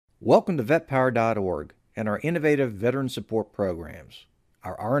Welcome to Vetpower.org and our innovative veteran support programs,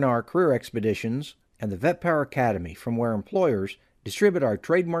 our R&R Career Expeditions, and the Vetpower Academy, from where employers distribute our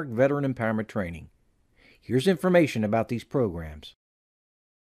trademark veteran empowerment training. Here's information about these programs.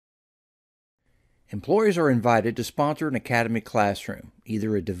 Employers are invited to sponsor an academy classroom,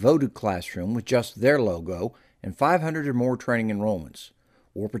 either a devoted classroom with just their logo and 500 or more training enrollments,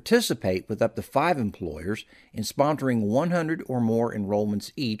 or participate with up to 5 employers in sponsoring 100 or more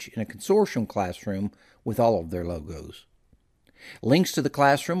enrollments each in a consortium classroom with all of their logos. Links to the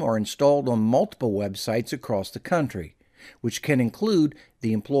classroom are installed on multiple websites across the country, which can include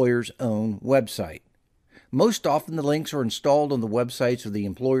the employer's own website. Most often the links are installed on the websites of the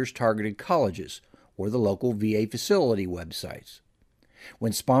employer's targeted colleges or the local VA facility websites.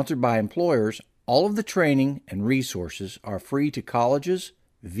 When sponsored by employers, all of the training and resources are free to colleges,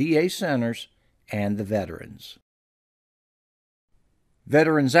 VA centers, and the veterans.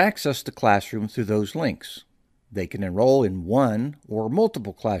 Veterans access the classroom through those links. They can enroll in one or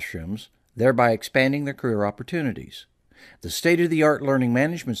multiple classrooms, thereby expanding their career opportunities. The state-of-the-art learning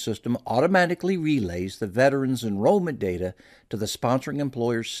management system automatically relays the veterans' enrollment data to the sponsoring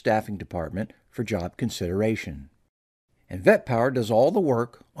employer's staffing department for job consideration. And Vetpower does all the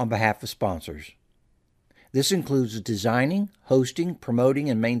work on behalf of sponsors. This includes designing, hosting, promoting,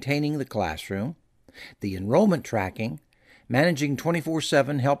 and maintaining the classroom, the enrollment tracking, managing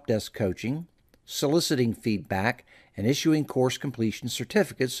 24/7 help desk coaching, soliciting feedback, and issuing course completion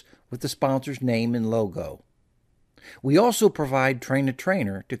certificates with the sponsor's name and logo. We also provide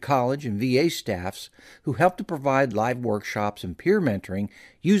train-the-trainer to college and VA staffs who help to provide live workshops and peer mentoring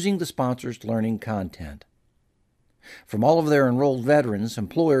using the sponsor's learning content. From all of their enrolled veterans,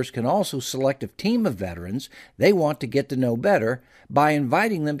 employers can also select a team of veterans they want to get to know better by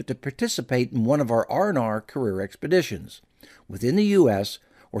inviting them to participate in one of our R&R Career Expeditions within the U.S.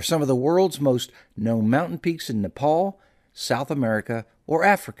 or some of the world's most known mountain peaks in Nepal, South America, or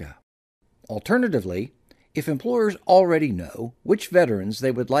Africa. Alternatively, if employers already know which veterans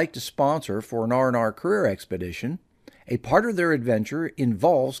they would like to sponsor for an R&R Career Expedition, a part of their adventure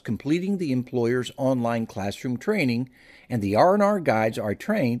involves completing the employer's online classroom training, and the R&R guides are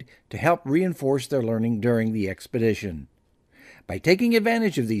trained to help reinforce their learning during the expedition. By taking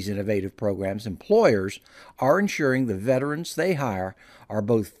advantage of these innovative programs, employers are ensuring the veterans they hire are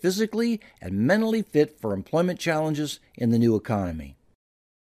both physically and mentally fit for employment challenges in the new economy.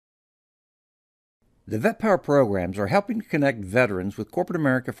 The Vetpower programs are helping to connect veterans with corporate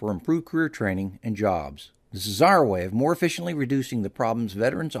America for improved career training and jobs. This is our way of more efficiently reducing the problems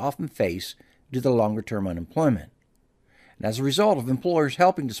veterans often face due to longer-term unemployment. And as a result of employers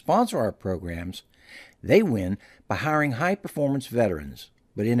helping to sponsor our programs, they win by hiring high-performance veterans.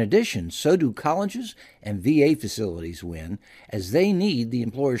 But in addition, so do colleges and VA facilities win, as they need the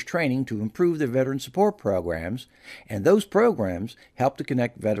employer's training to improve their veteran support programs, and those programs help to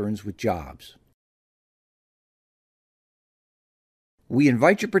connect veterans with jobs. We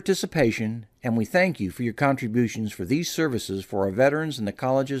invite your participation, and we thank you for your contributions for these services for our veterans and the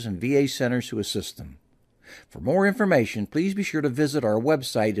colleges and VA centers who assist them. For more information, please be sure to visit our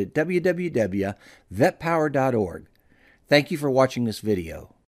website at www.vetpower.org. Thank you for watching this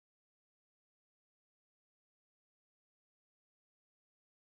video.